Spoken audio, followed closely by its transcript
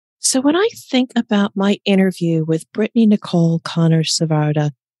So when I think about my interview with Brittney-Nichole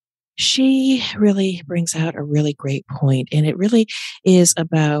Connor-Savarda, she really brings out a really great point, and it really is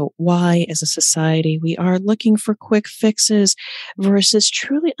about why, as a society, we are looking for quick fixes versus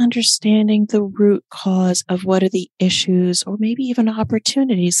truly understanding the root cause of what are the issues or maybe even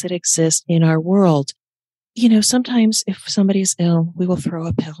opportunities that exist in our world. Sometimes if somebody's ill, we will throw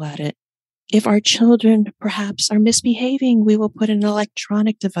a pill at it. If our children perhaps are misbehaving, we will put an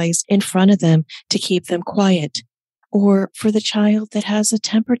electronic device in front of them to keep them quiet. Or for the child that has a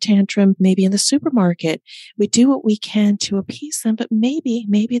temper tantrum, maybe in the supermarket, we do what we can to appease them, but maybe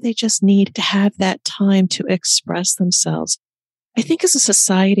they just need to have that time to express themselves. I think as a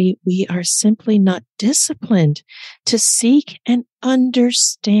society, we are simply not disciplined to seek and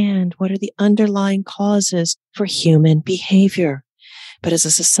understand what are the underlying causes for human behavior. But as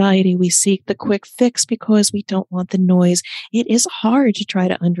a society, we seek the quick fix because we don't want the noise. It is hard to try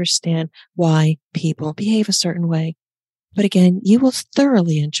to understand why people behave a certain way. But again, you will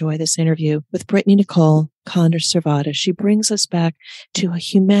thoroughly enjoy this interview with Brittney-Nichole Connor-Savarda. She brings us back to a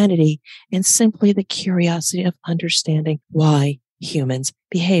humanity and simply the curiosity of understanding why humans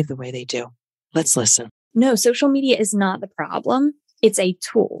behave the way they do. Let's listen. No, social media is not the problem. It's a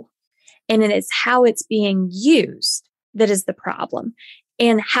tool. And it is how it's being used that is the problem.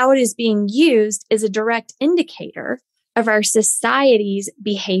 And how it is being used is a direct indicator of our society's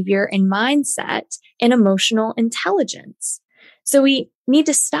behavior and mindset and emotional intelligence. So we need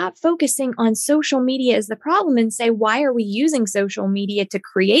to stop focusing on social media as the problem and say, why are we using social media to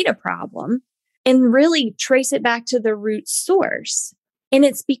create a problem? And really trace it back to the root source. And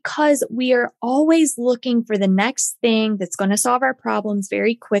it's because we are always looking for the next thing that's going to solve our problems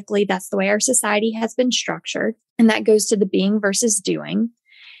very quickly. That's the way our society has been structured. And that goes to the being versus doing.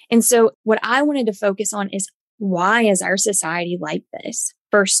 And so what I wanted to focus on is, why is our society like this?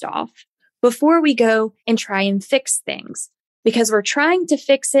 First off, before we go and try and fix things, because we're trying to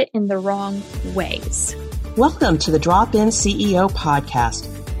fix it in the wrong ways. Welcome to the Drop-In CEO podcast.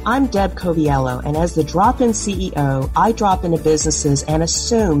 I'm Deb Coviello, and as the Drop-In CEO, I drop into businesses and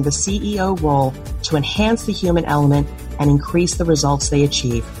assume the CEO role to enhance the human element and increase the results they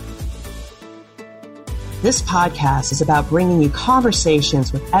achieve. This podcast is about bringing you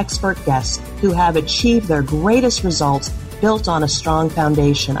conversations with expert guests who have achieved their greatest results built on a strong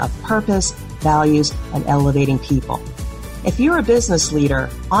foundation of purpose, values, and elevating people. If you're a business leader,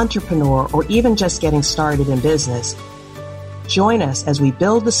 entrepreneur, or even just getting started in business, join us as we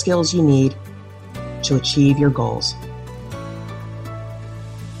build the skills you need to achieve your goals.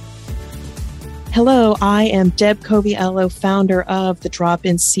 Hello, I am Deb Coviello, founder of the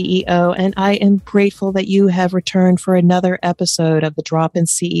Drop-In CEO, and I am grateful that you have returned for another episode of the Drop-In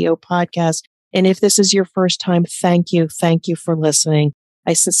CEO podcast. And if this is your first time, thank you. Thank you for listening.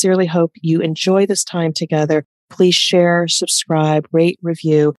 I sincerely hope you enjoy this time together. Please share, subscribe, rate,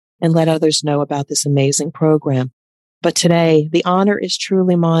 review, and let others know about this amazing program. But today, the honor is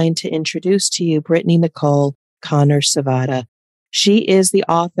truly mine to introduce to you Brittney-Nichole Connor-Savarda. She is the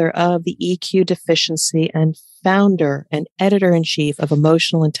author of The EQ Deficiency and founder and editor-in-chief of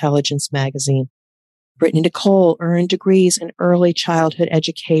Emotional Intelligence magazine. Brittney-Nichole earned degrees in early childhood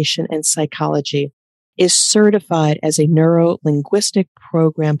education and psychology, is certified as a neuro-linguistic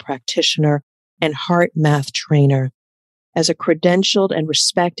program practitioner and heart math trainer. As a credentialed and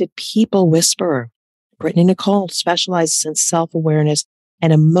respected people whisperer, Brittney-Nichole specializes in self-awareness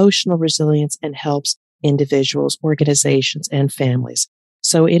and emotional resilience and helps individuals, organizations, and families.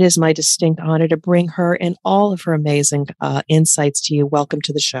 So it is my distinct honor to bring her and all of her amazing insights to you. Welcome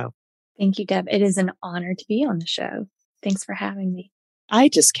to the show. Thank you, Deb. It is an honor to be on the show. Thanks for having me. I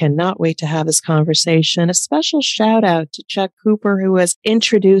just cannot wait to have this conversation. A special shout out to Chuck Cooper, who has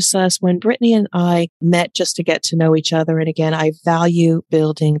introduced us when Brittney and I met just to get to know each other. And again, I value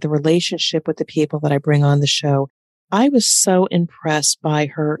building the relationship with the people that I bring on the show. I was so impressed by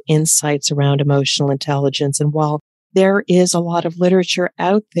her insights around emotional intelligence. And while there is a lot of literature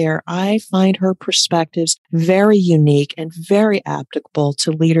out there, I find her perspectives very unique and very applicable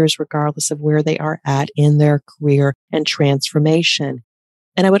to leaders regardless of where they are at in their career and transformation.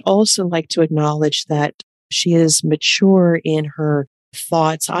 And I would also like to acknowledge that she is mature in her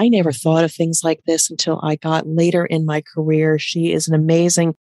thoughts. I never thought of things like this until I got later in my career. She is an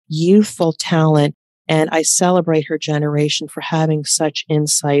amazing, youthful talent, and I celebrate her generation for having such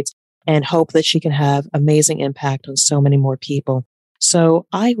insights and hope that she can have amazing impact on so many more people. So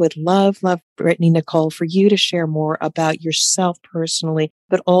I would love, Brittney-Nichole, for you to share more about yourself personally,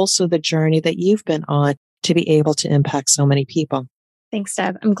 but also the journey that you've been on to be able to impact so many people. Thanks,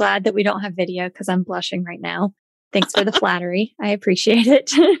 Deb. I'm glad that we don't have video because I'm blushing right now. Thanks for the flattery. I appreciate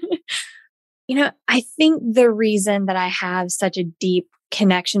it. I think the reason that I have such a deep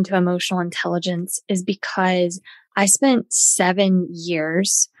connection to emotional intelligence is because I spent 7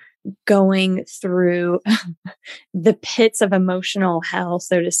 years going through the pits of emotional hell,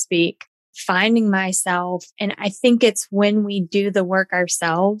 so to speak, finding myself. And I think it's when we do the work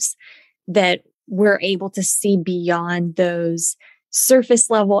ourselves that we're able to see beyond those surface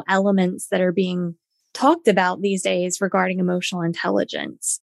level elements that are being talked about these days regarding emotional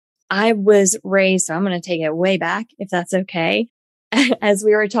intelligence. I was raised, so I'm going to take it way back if that's okay. As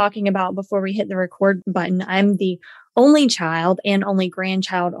we were talking about before we hit the record button, I'm the only child and only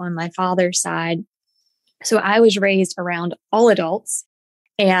grandchild on my father's side. So I was raised around all adults,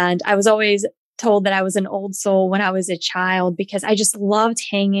 and I was always told that I was an old soul when I was a child because I just loved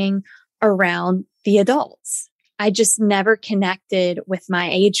hanging around the adults. I just never connected with my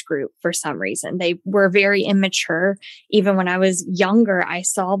age group for some reason. They were very immature. Even when I was younger, I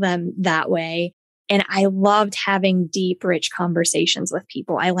saw them that way. And I loved having deep, rich conversations with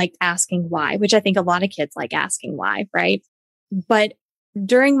people. I liked asking why, which I think a lot of kids like asking why, right? But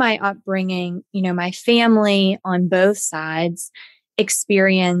during my upbringing, my family on both sides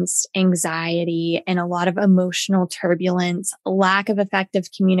experienced anxiety and a lot of emotional turbulence, lack of effective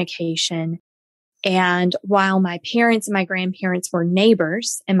communication. And while my parents and my grandparents were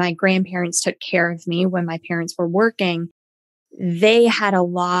neighbors and my grandparents took care of me when my parents were working, they had a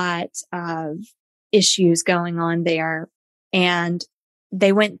lot of issues going on there. And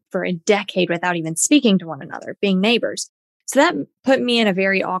they went for a decade without even speaking to one another, being neighbors. So that put me in a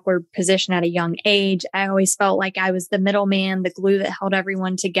very awkward position at a young age. I always felt like I was the middleman, the glue that held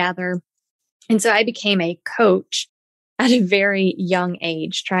everyone together. And so I became a coach at a very young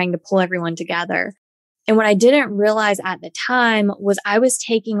age, trying to pull everyone together. And what I didn't realize at the time was I was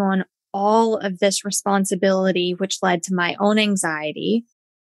taking on all of this responsibility, which led to my own anxiety.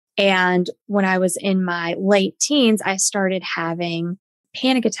 And when I was in my late teens, I started having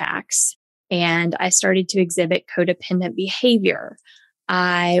panic attacks and I started to exhibit codependent behavior.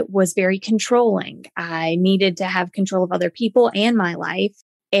 I was very controlling. I needed to have control of other people and my life.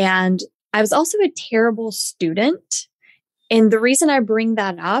 And I was also a terrible student. And the reason I bring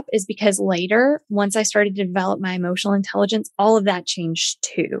that up is because later, once I started to develop my emotional intelligence, all of that changed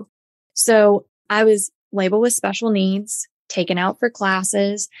too. So I was labeled with special needs, taken out for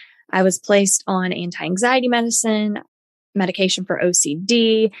classes. I was placed on anti-anxiety medication for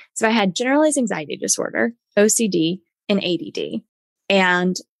OCD. So I had generalized anxiety disorder, OCD, and ADD.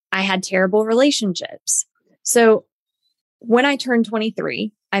 And I had terrible relationships. So when I turned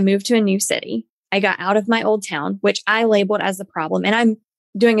 23, I moved to a new city. I got out of my old town, which I labeled as the problem. And I'm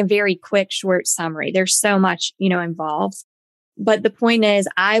doing a very quick, short summary. There's so much, involved. But the point is,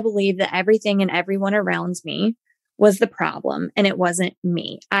 I believe that everything and everyone around me was the problem and it wasn't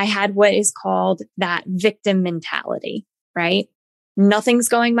me. I had what is called that victim mentality, right? Nothing's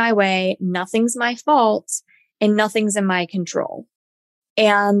going my way. Nothing's my fault and nothing's in my control.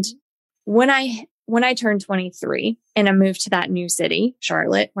 And when I turned 23 and I moved to that new city,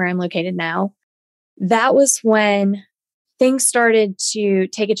 Charlotte, where I'm located now, that was when things started to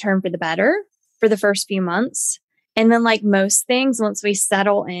take a turn for the better for the first few months. And then like most things, once we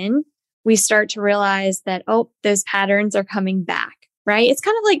settle in, we start to realize that, those patterns are coming back, right? It's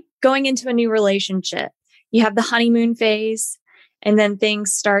kind of like going into a new relationship. You have the honeymoon phase and then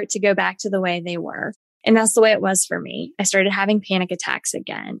things start to go back to the way they were. And that's the way it was for me. I started having panic attacks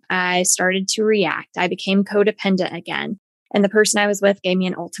again. I started to react. I became codependent again. And the person I was with gave me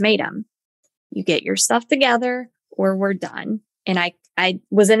an ultimatum. You get your stuff together or we're done. And I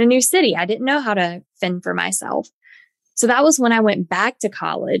was in a new city. I didn't know how to fend for myself. So that was when I went back to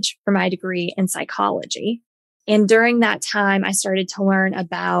college for my degree in psychology. And during that time, I started to learn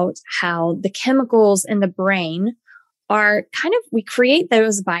about how the chemicals in the brain are we create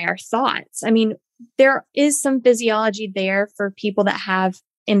those by our thoughts. I mean, there is some physiology there for people that have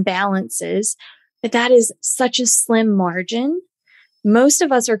imbalances, but that is such a slim margin. Most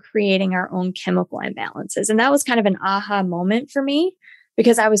of us are creating our own chemical imbalances. And that was kind of an aha moment for me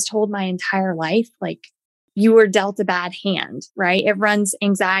because I was told my entire life, like, you were dealt a bad hand, right? It runs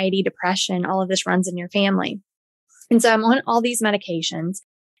anxiety, depression, all of this runs in your family. And so I'm on all these medications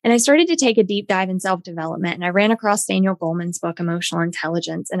and I started to take a deep dive in self-development and I ran across Daniel Goleman's book, Emotional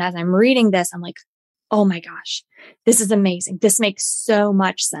Intelligence. And as I'm reading this, I'm like, oh my gosh, this is amazing. This makes so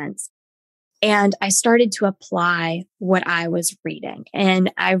much sense. And I started to apply what I was reading. And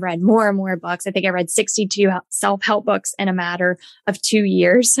I read more and more books. I think I read 62 self-help books in a matter of 2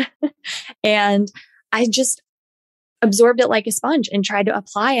 years. And I just absorbed it like a sponge and tried to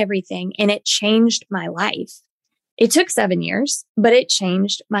apply everything. And it changed my life. It took 7 years, but it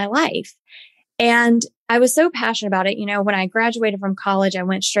changed my life. And I was so passionate about it. When I graduated from college, I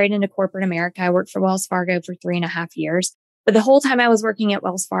went straight into corporate America. I worked for Wells Fargo for 3.5 years. But the whole time I was working at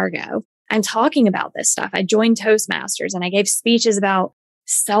Wells Fargo, I'm talking about this stuff. I joined Toastmasters and I gave speeches about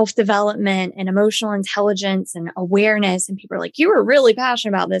self-development and emotional intelligence and awareness. And people are like, you were really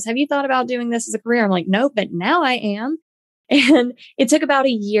passionate about this. Have you thought about doing this as a career? I'm like, no, but now I am. And it took about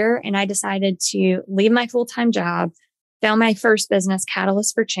a year and I decided to leave my full-time job, found my first business,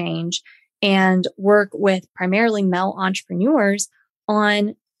 Catalyst for Change, and work with primarily male entrepreneurs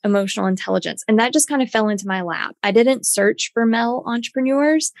on emotional intelligence. And that just kind of fell into my lap. I didn't search for male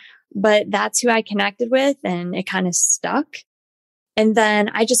entrepreneurs, but that's who I connected with and it kind of stuck. And then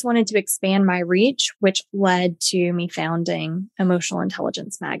I just wanted to expand my reach, which led to me founding Emotional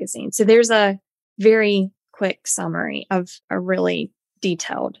Intelligence Magazine. So there's a very quick summary of a really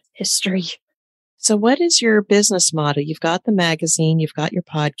detailed history. So what is your business model? You've got the magazine, you've got your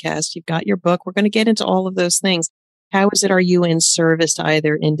podcast, you've got your book. We're going to get into all of those things. How is it, are you in service to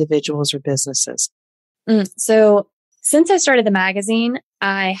either individuals or businesses? So since I started the magazine,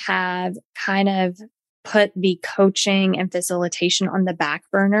 I have kind of put the coaching and facilitation on the back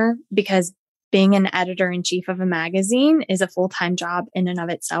burner because being an editor-in-chief of a magazine is a full-time job in and of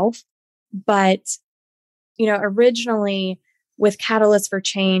itself. But, originally with Catalyst for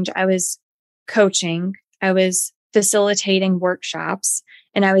Change, I was coaching, I was facilitating workshops,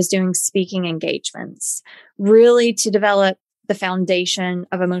 and I was doing speaking engagements, really to develop the foundation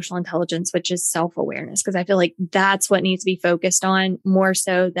of emotional intelligence, which is self-awareness, because I feel like that's what needs to be focused on more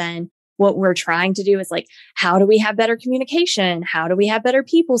so than what we're trying to do is like, how do we have better communication? How do we have better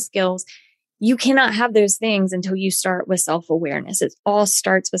people skills? You cannot have those things until you start with self-awareness. It all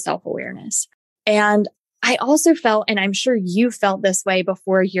starts with self-awareness. And I also felt, and I'm sure you felt this way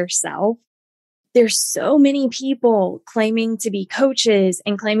before yourself, there's so many people claiming to be coaches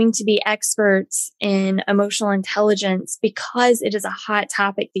and claiming to be experts in emotional intelligence because it is a hot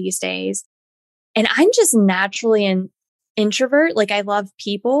topic these days. And I'm just naturally an introvert. Like I love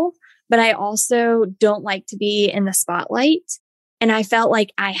people, but I also don't like to be in the spotlight. And I felt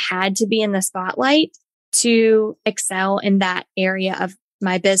like I had to be in the spotlight to excel in that area of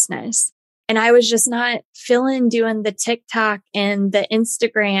my business. And I was just not feeling doing the TikTok and the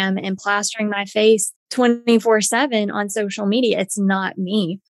Instagram and plastering my face 24/7 on social media. It's not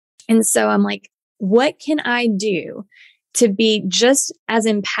me. And so I'm like, what can I do to be just as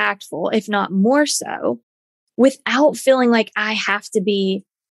impactful, if not more so, without feeling like I have to be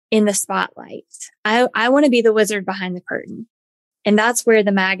in the spotlight? I want to be the wizard behind the curtain. And that's where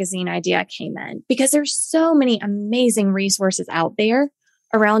the magazine idea came in, because there's so many amazing resources out there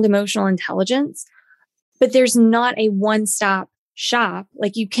around emotional intelligence, but there's not a one-stop shop.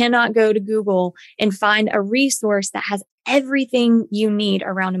 Like you cannot go to Google and find a resource that has everything you need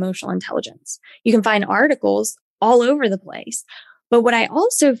around emotional intelligence. You can find articles all over the place. But what I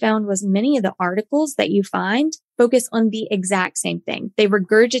also found was many of the articles that you find focus on the exact same thing. They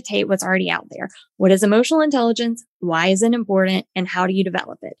regurgitate what's already out there. What is emotional intelligence? Why is it important? And how do you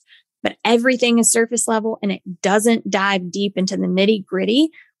develop it? But everything is surface level and it doesn't dive deep into the nitty gritty,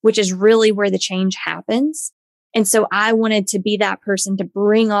 which is really where the change happens. And so I wanted to be that person to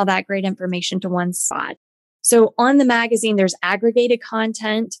bring all that great information to one spot. So on the magazine, there's aggregated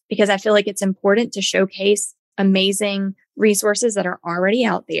content because I feel like it's important to showcase amazing resources that are already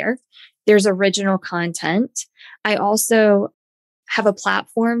out there. There's original content. I also have a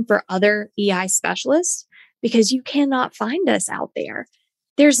platform for other EI specialists because you cannot find us out there.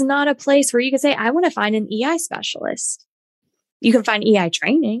 There's not a place where you can say, I want to find an EI specialist. You can find EI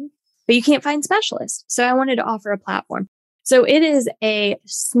training, but you can't find specialists. So I wanted to offer a platform. So it is a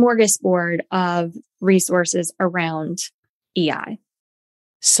smorgasbord of resources around EI.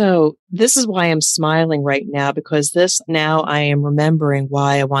 So this is why I'm smiling right now, because now I am remembering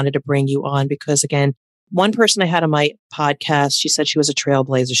why I wanted to bring you on, because again, one person I had on my podcast, she said she was a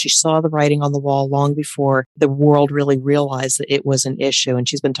trailblazer. She saw the writing on the wall long before the world really realized that it was an issue. And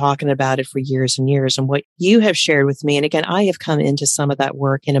she's been talking about it for years and years. And what you have shared with me, and again, I have come into some of that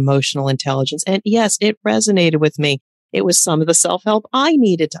work in emotional intelligence. And yes, it resonated with me. It was some of the self-help I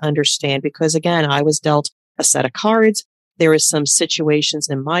needed to understand because again, I was dealt a set of cards. There was some situations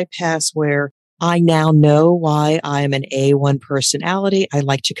in my past where I now know why I am an A1 personality. I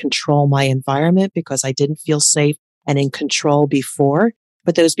like to control my environment because I didn't feel safe and in control before.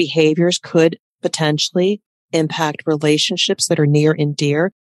 But those behaviors could potentially impact relationships that are near and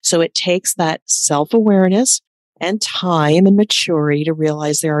dear. So it takes that self-awareness and time and maturity to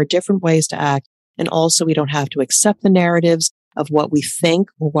realize there are different ways to act. And also we don't have to accept the narratives of what we think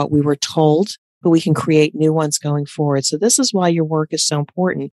or what we were told but we can create new ones going forward. So this is why your work is so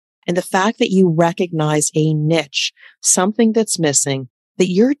important. And the fact that you recognize a niche, something that's missing, that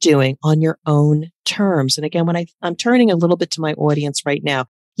you're doing on your own terms. And again, when I'm turning a little bit to my audience right now,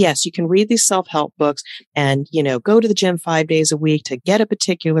 yes, you can read these self-help books and, go to the gym 5 days a week to get a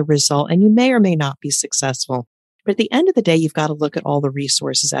particular result, and you may or may not be successful. But at the end of the day, you've got to look at all the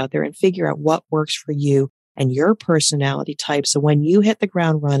resources out there and figure out what works for you and your personality type. So when you hit the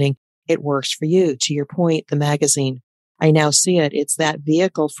ground running, it works for you. To your point, the magazine, I now see it. It's that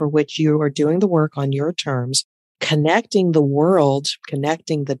vehicle for which you are doing the work on your terms, connecting the world,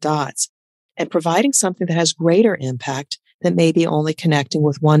 connecting the dots, and providing something that has greater impact than maybe only connecting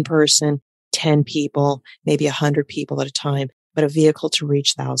with one person, 10 people, maybe 100 people at a time, but a vehicle to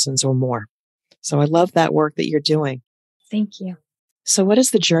reach thousands or more. So I love that work that you're doing. Thank you. So what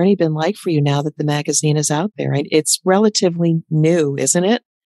has the journey been like for you now that the magazine is out there? It's relatively new, isn't it?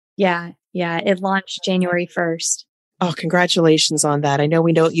 Yeah. It launched January 1st. Oh, congratulations on that. I know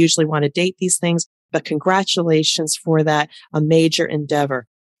we don't usually want to date these things, but congratulations for that, a major endeavor.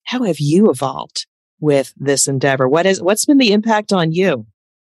 How have you evolved with this endeavor? What's been the impact on you?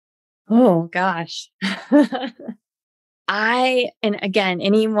 Oh, gosh. And again,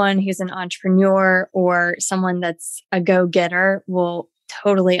 anyone who's an entrepreneur or someone that's a go-getter will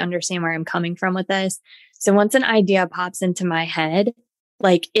totally understand where I'm coming from with this. So once an idea pops into my head,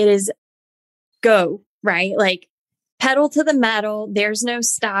 like it is go, right? Like pedal to the metal. There's no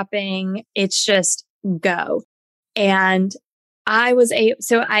stopping. It's just go. And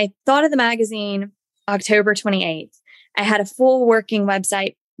so I thought of the magazine October 28th. I had a full working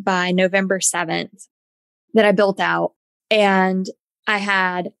website by November 7th that I built out. And I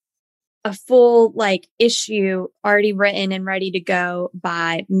had a full issue already written and ready to go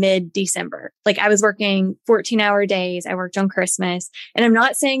by mid-December. Like I was working 14-hour days. I worked on Christmas. And I'm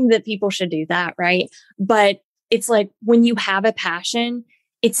not saying that people should do that, right? But it's like when you have a passion,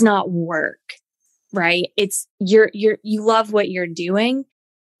 it's not work, right? It's you love what you're doing.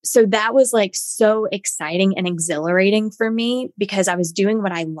 So that was so exciting and exhilarating for me because I was doing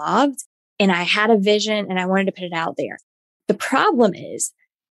what I loved and I had a vision and I wanted to put it out there. The problem is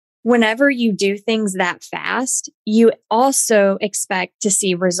whenever you do things that fast, you also expect to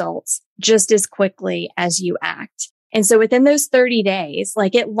see results just as quickly as you act. And so within those 30 days,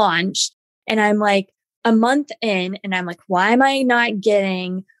 it launched and I'm a month in and I'm why am I not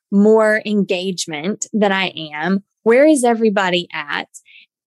getting more engagement than I am? Where is everybody at?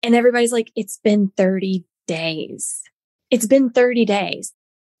 And everybody's it's been 30 days. It's been 30 days.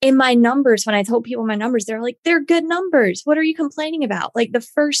 In my numbers, when I told people my numbers, they're they're good numbers. What are you complaining about? The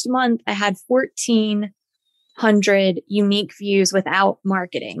first month I had 1,400 unique views without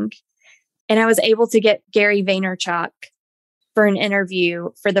marketing. And I was able to get Gary Vaynerchuk for an interview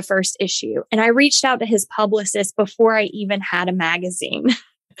for the first issue. And I reached out to his publicist before I even had a magazine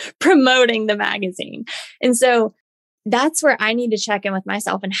promoting the magazine. And so that's where I need to check in with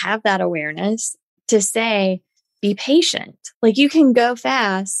myself and have that awareness to say, be patient. You can go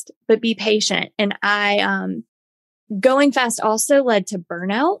fast, but be patient. And going fast also led to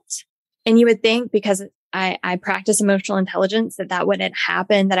burnout. And you would think because I practice emotional intelligence that wouldn't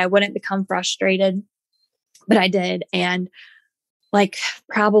happen, that I wouldn't become frustrated, but I did. And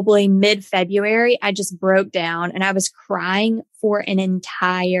probably mid-February, I just broke down and I was crying for an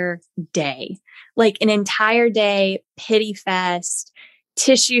entire day, an entire day, pity fest,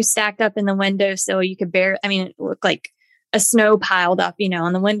 tissue stacked up in the windowsill. You could it looked like a snow piled up,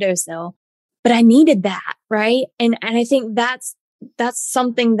 on the windowsill, but I needed that. Right. And I think that's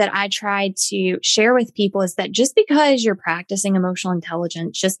something that I tried to share with people is that just because you're practicing emotional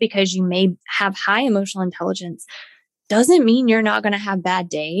intelligence, just because you may have high emotional intelligence, doesn't mean you're not going to have bad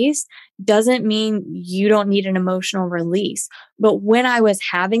days, doesn't mean you don't need an emotional release. But when I was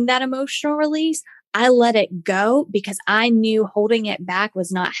having that emotional release, I let it go because I knew holding it back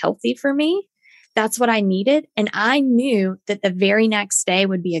was not healthy for me. That's what I needed. And I knew that the very next day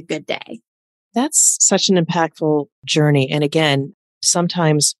would be a good day. That's such an impactful journey. And again,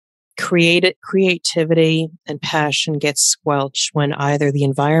 sometimes creativity and passion gets squelched when either the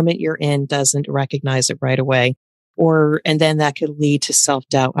environment you're in doesn't recognize it right away, and then that could lead to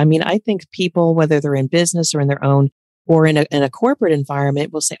self-doubt. I think people, whether they're in business or in their own or in a corporate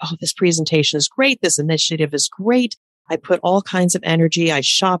environment, will say, oh, this presentation is great. This initiative is great. I put all kinds of energy. I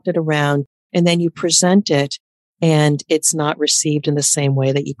shopped it around. And then you present it and it's not received in the same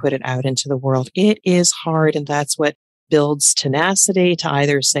way that you put it out into the world. It is hard. And that's what builds tenacity to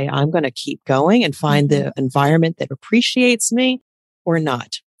either say, I'm going to keep going and find the environment that appreciates me or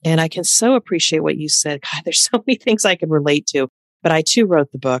not. And I can so appreciate what you said. God, there's so many things I can relate to. But I too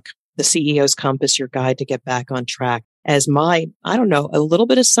wrote the book. The CEO's Compass, Your Guide to Get Back on Track, as my, I don't know, a little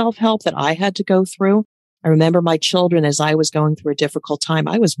bit of self-help that I had to go through. I remember my children, as I was going through a difficult time,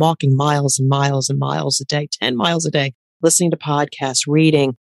 I was walking miles and miles and miles a day, 10 miles a day, listening to podcasts,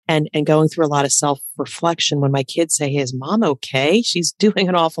 reading, and going through a lot of self-reflection. When my kids say, hey, is mom okay? She's doing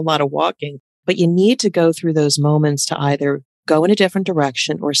an awful lot of walking. But you need to go through those moments to either go in a different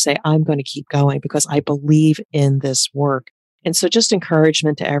direction or say, I'm going to keep going because I believe in this work. And so just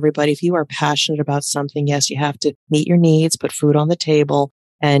encouragement to everybody. If you are passionate about something, yes, you have to meet your needs, put food on the table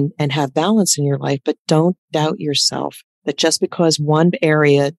and have balance in your life, but don't doubt yourself that just because one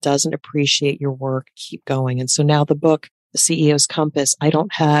area doesn't appreciate your work, keep going. And so now the book, The CEO's Compass, I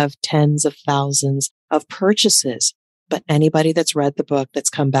don't have tens of thousands of purchases, but anybody that's read the book, that's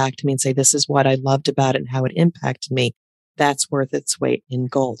come back to me and say, this is what I loved about it and how it impacted me, that's worth its weight in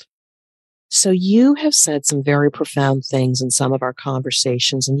gold. So you have said some very profound things in some of our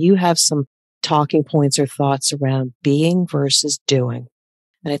conversations, and you have some talking points or thoughts around being versus doing.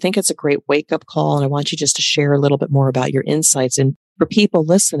 And I think it's a great wake-up call, and I want you just to share a little bit more about your insights. And for people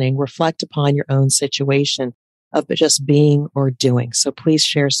listening, reflect upon your own situation of just being or doing. So please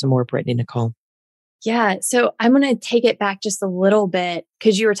share some more, Brittney-Nichole. Yeah. So I'm going to take it back just a little bit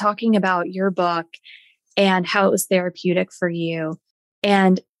because you were talking about your book and how it was therapeutic for you.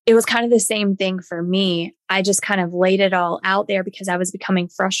 And it was kind of the same thing for me. I just kind of laid it all out there because I was becoming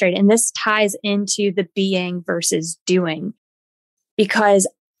frustrated. And this ties into the being versus doing, because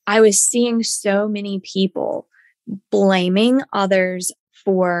I was seeing so many people blaming others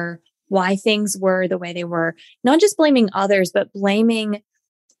for why things were the way they were, not just blaming others, but blaming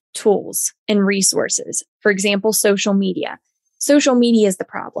tools and resources. For example, social media. Social media is the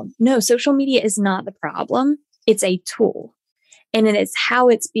problem. No, social media is not the problem. It's a tool. And it is how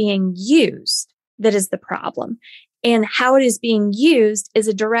it's being used that is the problem. And how it is being used is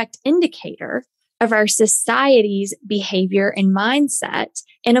a direct indicator of our society's behavior and mindset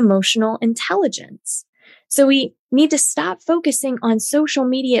and emotional intelligence. So we need to stop focusing on social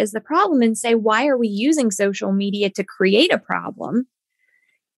media as the problem and say, why are we using social media to create a problem?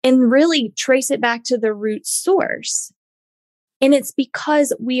 And really trace it back to the root source. And it's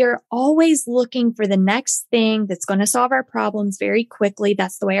because we are always looking for the next thing that's going to solve our problems very quickly.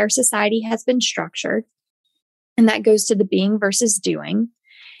 That's the way our society has been structured. And that goes to the being versus doing.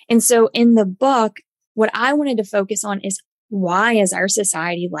 And so in the book, what I wanted to focus on is, why is our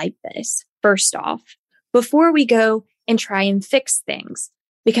society like this? First off, before we go and try and fix things,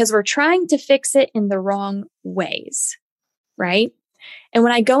 because we're trying to fix it in the wrong ways, right? And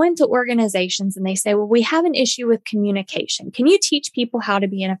when I go into organizations and they say, well, we have an issue with communication. Can you teach people how to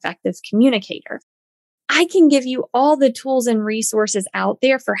be an effective communicator? I can give you all the tools and resources out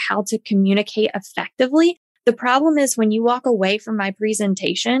there for how to communicate effectively. The problem is when you walk away from my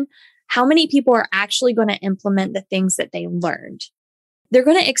presentation, how many people are actually going to implement the things that they learned? They're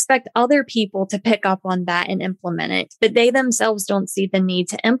going to expect other people to pick up on that and implement it, but they themselves don't see the need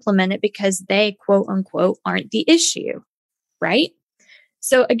to implement it because they, quote unquote, aren't the issue, right?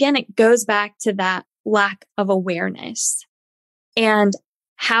 So again, it goes back to that lack of awareness and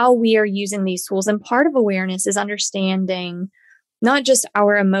how we are using these tools. And part of awareness is understanding not just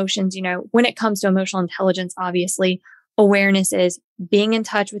our emotions. When it comes to emotional intelligence, obviously, awareness is being in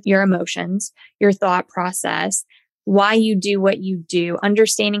touch with your emotions, your thought process, why you do what you do,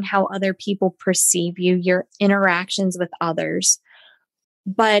 understanding how other people perceive you, your interactions with others.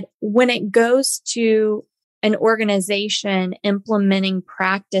 But when it goes to an organization implementing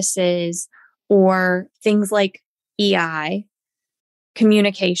practices or things like EI,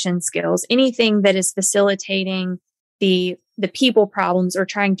 communication skills, anything that is facilitating the people problems or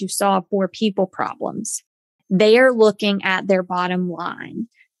trying to solve for people problems, they are looking at their bottom line.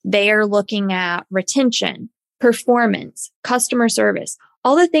 They are looking at retention, performance, customer service,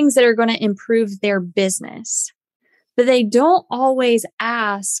 all the things that are going to improve their business. But they don't always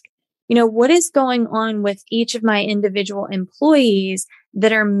ask, what is going on with each of my individual employees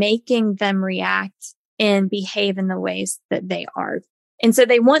that are making them react and behave in the ways that they are. And so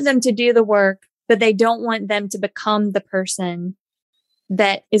they want them to do the work, but they don't want them to become the person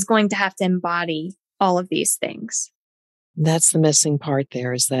that is going to have to embody all of these things. That's the missing part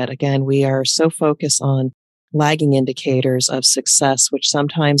there, is that, again, we are so focused on lagging indicators of success, which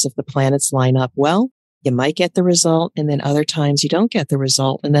sometimes if the planets line up well, you might get the result, and then other times you don't get the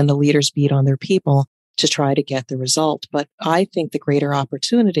result, and then the leaders beat on their people to try to get the result. But I think the greater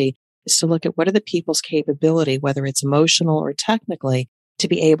opportunity is to look at what are the people's capability, whether it's emotional or technically, to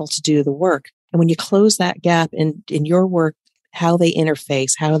be able to do the work. And when you close that gap in your work, how they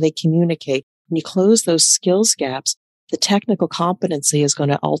interface, how they communicate, when you close those skills gaps, The technical competency is going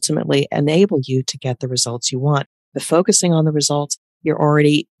to ultimately enable you to get the results you want. But focusing on the results, you're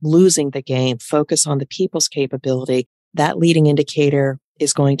already losing the game. Focus on the people's capability. That leading indicator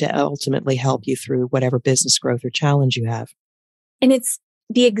is going to ultimately help you through whatever business growth or challenge you have. And it's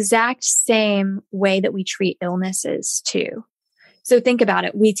the exact same way that we treat illnesses too. So think about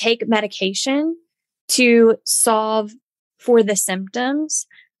it. We take medication to solve for the symptoms,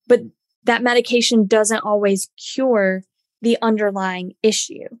 but that medication doesn't always cure the underlying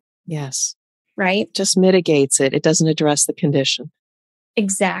issue. Yes. Right? Just mitigates it. It doesn't address the condition.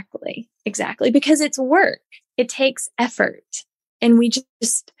 Exactly. Because it's work. It takes effort. And we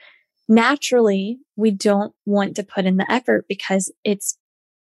just naturally, we don't want to put in the effort because it's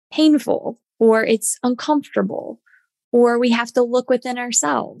painful or it's uncomfortable or we have to look within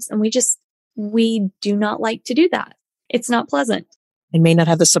ourselves. And we do not like to do that. It's not pleasant. And may not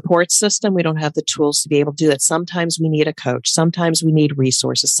have the support system. We don't have the tools to be able to do that. Sometimes we need a coach. Sometimes we need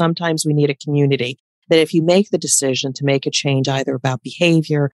resources. Sometimes we need a community. That if you make the decision to make a change, either about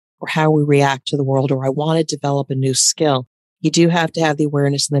behavior or how we react to the world, or I want to develop a new skill, you do have to have the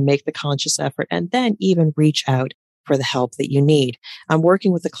awareness and then make the conscious effort and then even reach out for the help that you need. I'm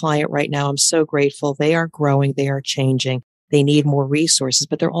working with a client right now. I'm so grateful. They are growing. They are changing. They need more resources,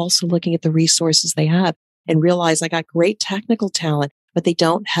 but they're also looking at the resources they have and realize I got great technical talent, but they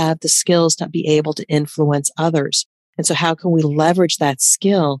don't have the skills to be able to influence others. And so how can we leverage that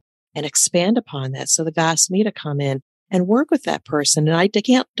skill and expand upon that? So they've asked me to come in and work with that person. And I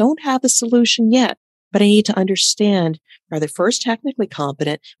don't have the solution yet, but I need to understand, are they first technically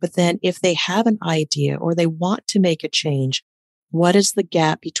competent? But then if they have an idea or they want to make a change, what is the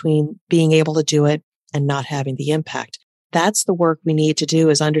gap between being able to do it and not having the impact? That's the work we need to do,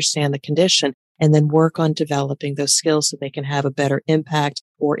 is understand the condition and then work on developing those skills so they can have a better impact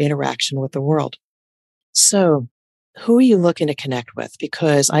or interaction with the world. So who are you looking to connect with?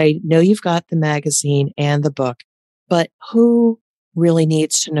 Because I know you've got the magazine and the book, but who really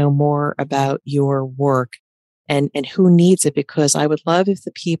needs to know more about your work and who needs it? Because I would love if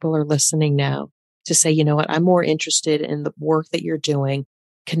the people are listening now to say, you know what, I'm more interested in the work that you're doing,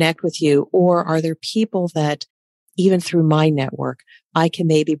 connect with you. Or are there people that even through my network, I can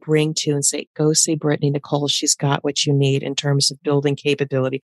maybe bring to and say, go see Brittney-Nichole. She's got what you need in terms of building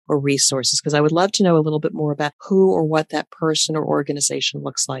capability or resources. Because I would love to know a little bit more about who or what that person or organization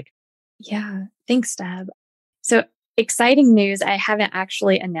looks like. Yeah. Thanks, Deb. So exciting news. I haven't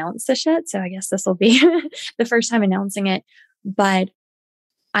actually announced this yet. So I guess this will be the first time announcing it. But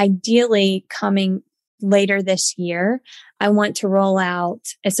ideally coming later this year, I want to roll out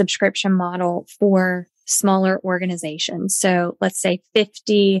a subscription model for smaller organizations. So let's say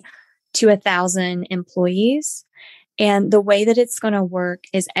 50 to 1,000 employees. And the way that it's going to work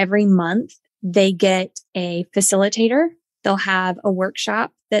is every month they get a facilitator. They'll have a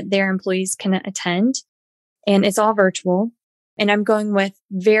workshop that their employees can attend, and it's all virtual. And I'm going with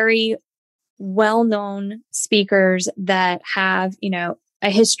very well-known speakers that have, a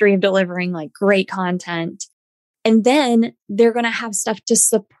history of delivering like great content. And then they're going to have stuff to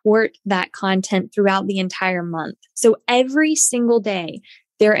support that content throughout the entire month. So every single day,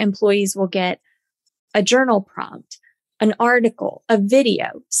 their employees will get a journal prompt, an article, a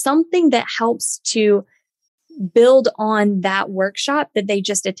video, something that helps to build on that workshop that they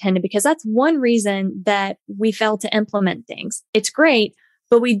just attended, because that's one reason that we fail to implement things. It's great,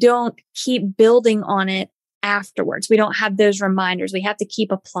 but we don't keep building on it afterwards. We don't have those reminders. We have to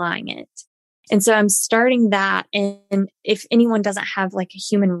keep applying it. And so I'm starting that. And if anyone doesn't have like a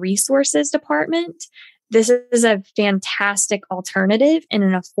human resources department, this is a fantastic alternative and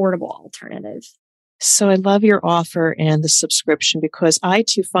an affordable alternative. So I love your offer and the subscription, because I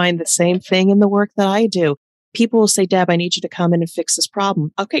too find the same thing in the work that I do. People will say, Deb, I need you to come in and fix this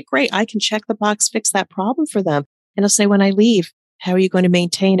problem. Okay, great. I can check the box, fix that problem for them. And I'll say, when I leave, how are you going to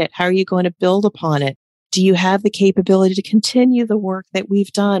maintain it? How are you going to build upon it? Do you have the capability to continue the work that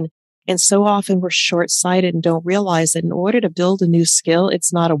we've done? And so often we're short-sighted and don't realize that in order to build a new skill,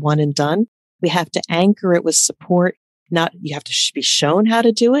 it's not a one and done. We have to anchor it with support. You have to be shown how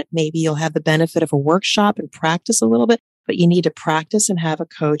to do it. Maybe you'll have the benefit of a workshop and practice a little bit, but you need to practice and have a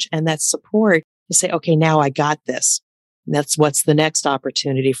coach and that support to say, okay, now I got this. And that's what's the next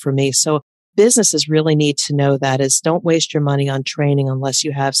opportunity for me. So businesses really need to know that is, don't waste your money on training unless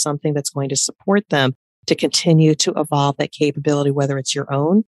you have something that's going to support them to continue to evolve that capability, whether it's your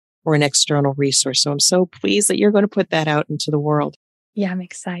own or an external resource. So I'm so pleased that you're going to put that out into the world. Yeah, I'm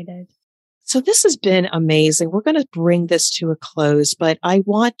excited. So this has been amazing. We're going to bring this to a close, but I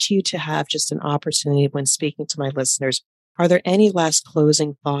want you to have just an opportunity when speaking to my listeners. are there any last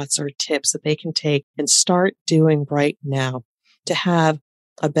closing thoughts or tips that they can take and start doing right now to have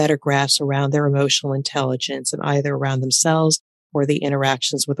a better grasp around their emotional intelligence and either around themselves or the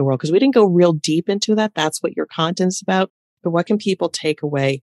interactions with the world? Because we didn't go real deep into that. That's what your content's about. But what can people take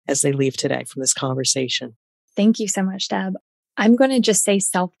away as they leave today from this conversation? Thank you so much, Deb. I'm going to just say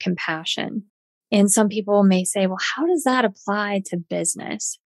self-compassion. And some people may say, well, how does that apply to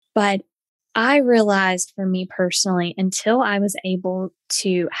business? But I realized for me personally, until I was able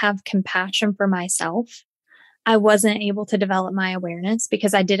to have compassion for myself, I wasn't able to develop my awareness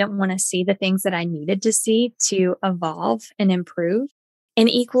because I didn't want to see the things that I needed to see to evolve and improve. And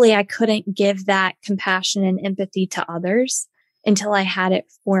equally, I couldn't give that compassion and empathy to others until I had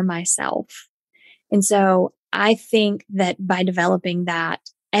it for myself. And so I think that by developing that,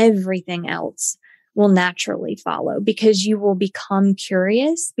 everything else will naturally follow because you will become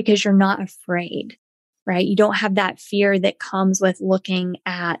curious because you're not afraid, right? You don't have that fear that comes with looking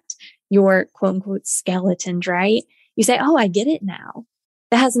at your quote unquote skeletons, right? You say, oh, I get it now.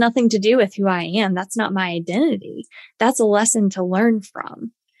 That has nothing to do with who I am. That's not my identity. That's a lesson to learn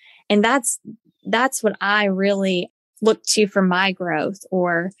from. And that's what I really look to for my growth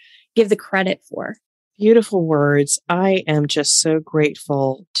or give the credit for. Beautiful words. I am just so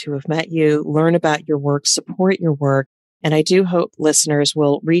grateful to have met you, learn about your work, support your work. And I do hope listeners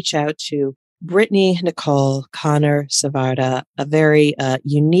will reach out to Brittney-Nichole Connor-Savarda, a very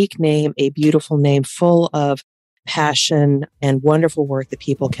unique name, a beautiful name full of passion and wonderful work that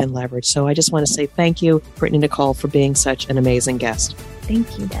people can leverage. So I just want to say thank you, Brittney-Nichole, for being such an amazing guest.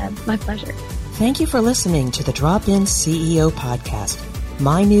 Thank you, Deb. My pleasure. Thank you for listening to the Drop-In CEO podcast.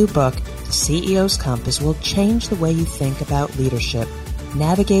 My new book, The CEO's Compass, will change the way you think about leadership,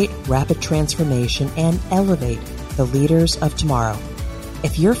 navigate rapid transformation, and elevate the leaders of tomorrow.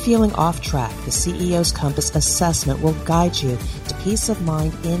 If you're feeling off track, the CEO's Compass assessment will guide you to peace of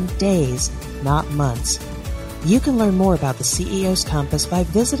mind in days, not months. You can learn more about the CEO's Compass by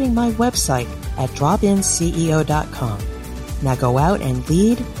visiting my website at dropinceo.com. Now go out and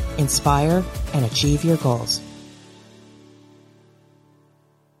lead, inspire, and achieve your goals.